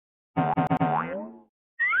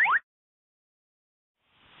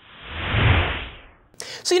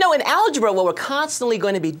So in algebra, what we're constantly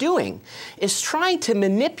going to be doing is trying to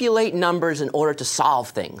manipulate numbers in order to solve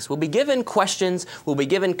things. We'll be given questions, we'll be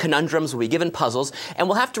given conundrums, we'll be given puzzles, and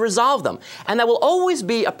we'll have to resolve them. And that will always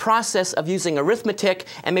be a process of using arithmetic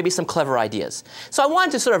and maybe some clever ideas. So I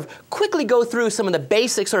wanted to sort of quickly go through some of the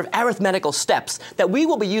basic sort of arithmetical steps that we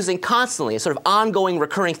will be using constantly as sort of ongoing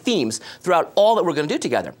recurring themes throughout all that we're going to do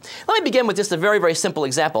together. Let me begin with just a very, very simple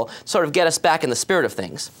example, sort of get us back in the spirit of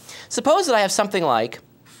things. Suppose that I have something like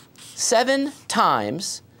 7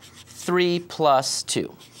 times 3 plus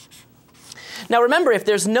 2. Now remember, if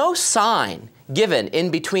there's no sign given in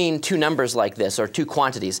between two numbers like this, or two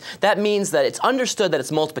quantities, that means that it's understood that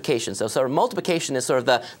it's multiplication. So sort of multiplication is sort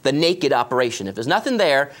of the naked operation. If there's nothing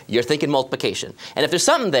there, you're thinking multiplication. And if there's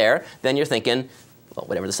something there, then you're thinking, well,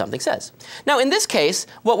 whatever the something says. Now, in this case,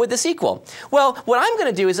 what would this equal? Well, what I'm going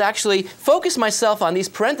to do is actually focus myself on these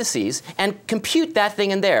parentheses and compute that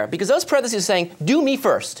thing in there. Because those parentheses are saying, do me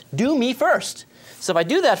first. Do me first. So if I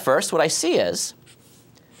do that first, what I see is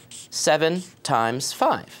 7 times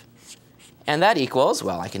 5. And that equals,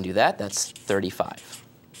 well, I can do that. That's 35.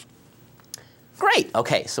 Great.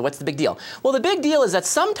 OK, so what's the big deal? Well, the big deal is that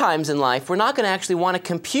sometimes in life, we're not going to actually want to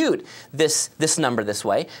compute this number this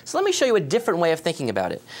way. So let me show you a different way of thinking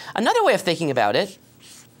about it. Another way of thinking about it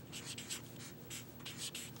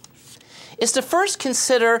is to first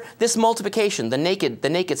consider this multiplication, the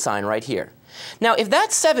naked sign right here. Now, if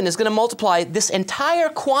that 7 is going to multiply this entire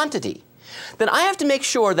quantity, then I have to make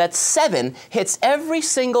sure that 7 hits every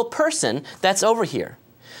single person that's over here.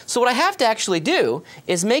 So what I have to actually do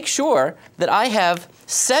is make sure that I have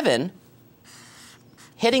 7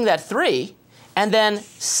 hitting that 3, and then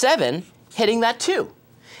 7 hitting that 2.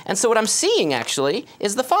 And so what I'm seeing actually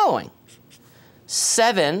is the following.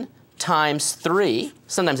 7 times 3.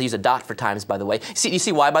 Sometimes I use a dot for times, by the way. You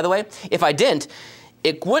see why, by the way? If I didn't,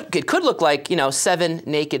 it could look like 7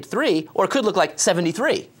 naked 3, or it could look like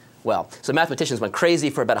 73. Well, so mathematicians went crazy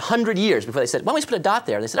for about 100 years before they said, why don't we just put a dot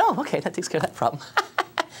there? And they said, oh, OK, that takes care of that problem.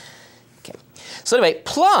 OK. So anyway,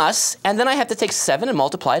 plus, and then I have to take 7 and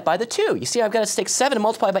multiply it by the 2. You see, I've got to take 7 and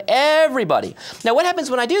multiply it by everybody. Now, what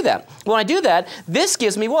happens when I do that? When I do that, this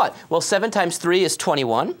gives me what? Well, 7 times 3 is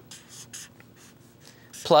 21,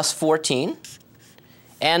 plus 14.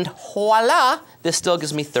 And voila, this still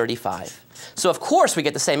gives me 35. So of course we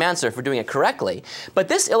get the same answer if we're doing it correctly. But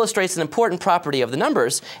this illustrates an important property of the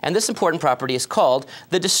numbers, and this important property is called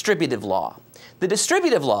the distributive law. The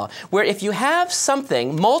distributive law, where if you have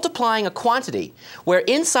something multiplying a quantity, where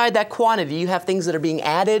inside that quantity you have things that are being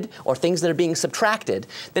added or things that are being subtracted,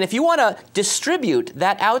 then if you want to distribute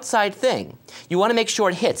that outside thing, you want to make sure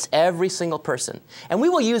it hits every single person. And we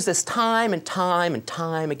will use this time and time and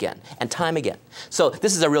time again and time again. So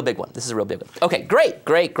this is a real big one. This is a real big one. OK, great,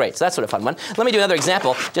 great, great. So that's sort of a fun one. Let me do another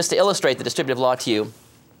example just to illustrate the distributive law to you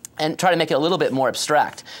and try to make it a little bit more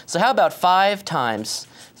abstract. So how about 5 times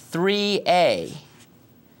 3a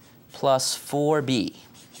plus 4b?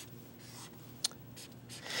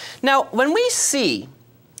 Now, when we see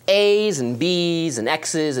a's and b's and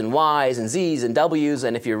x's and y's and z's and w's,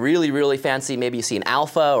 and if you're really, really fancy, maybe you see an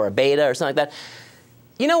alpha or a beta or something like that,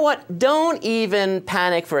 you know what? Don't even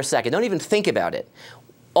panic for a second. Don't even think about it.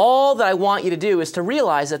 All that I want you to do is to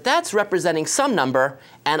realize that that's representing some number,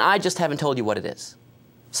 and I just haven't told you what it is.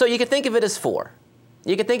 So you could think of it as 4.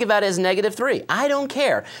 You could think about it as -3. I don't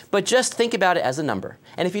care. But just think about it as a number.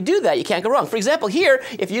 And if you do that, you can't go wrong. For example, here,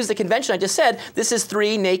 if you use the convention I just said, this is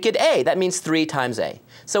 3 naked a. That means 3 times a.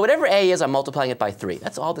 So whatever a is, I'm multiplying it by 3.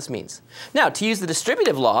 That's all this means. Now, to use the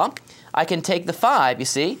distributive law, I can take the 5, you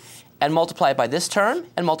see, and multiply it by this term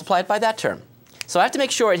and multiply it by that term. So I have to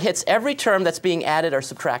make sure it hits every term that's being added or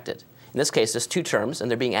subtracted. In this case, there's 2 terms, and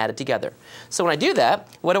they're being added together. So when I do that,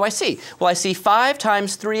 what do I see? Well, I see 5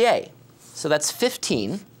 times 3a. So that's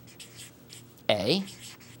 15a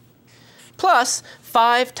plus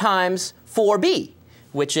 5 times 4b,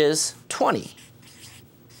 which is 20b.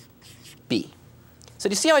 So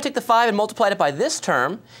do you see how I took the 5 and multiplied it by this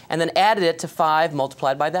term and then added it to 5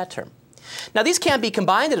 multiplied by that term? Now, these can't be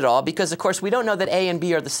combined at all because, of course, we don't know that a and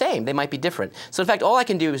b are the same. They might be different. So in fact, all I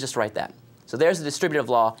can do is just write that. So there's the distributive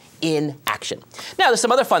law in action. Now, there's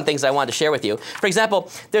some other fun things I wanted to share with you. For example,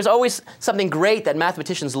 there's always something great that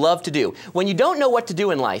mathematicians love to do. When you don't know what to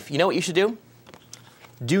do in life, you know what you should do?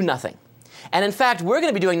 Do nothing. And in fact, we're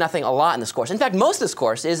going to be doing nothing a lot in this course. In fact, most of this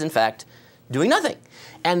course is, in fact, doing nothing.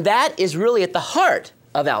 And that is really at the heart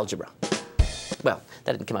of algebra. Well,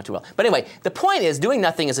 that didn't come out too well. But anyway, the point is doing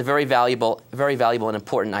nothing is a very valuable and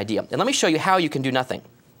important idea. And let me show you how you can do nothing.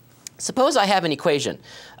 Suppose I have an equation.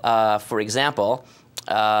 For example,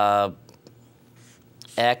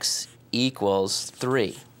 x equals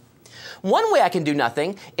 3. One way I can do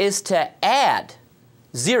nothing is to add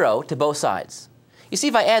 0 to both sides. You see,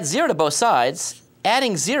 if I add 0 to both sides,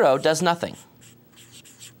 adding 0 does nothing.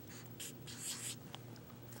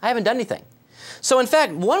 I haven't done anything. So in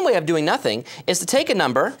fact, one way of doing nothing is to take a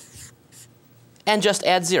number and just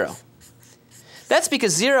add 0. That's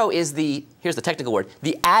because 0 is the, here's the technical word,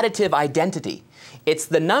 the additive identity. It's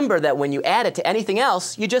the number that when you add it to anything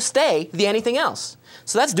else, you just stay the anything else.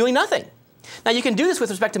 So that's doing nothing. Now you can do this with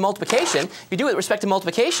respect to multiplication. If you do it with respect to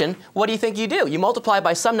multiplication, what do you think you do? You multiply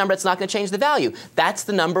by some number that's not going to change the value. That's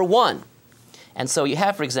the number 1. And so you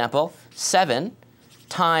have, for example, 7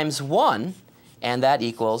 times 1, and that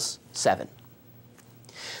equals 7.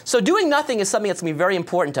 So doing nothing is something that's going to be very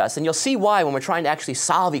important to us, and you'll see why when we're trying to actually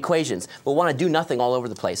solve equations. We'll want to do nothing all over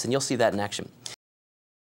the place, and you'll see that in action.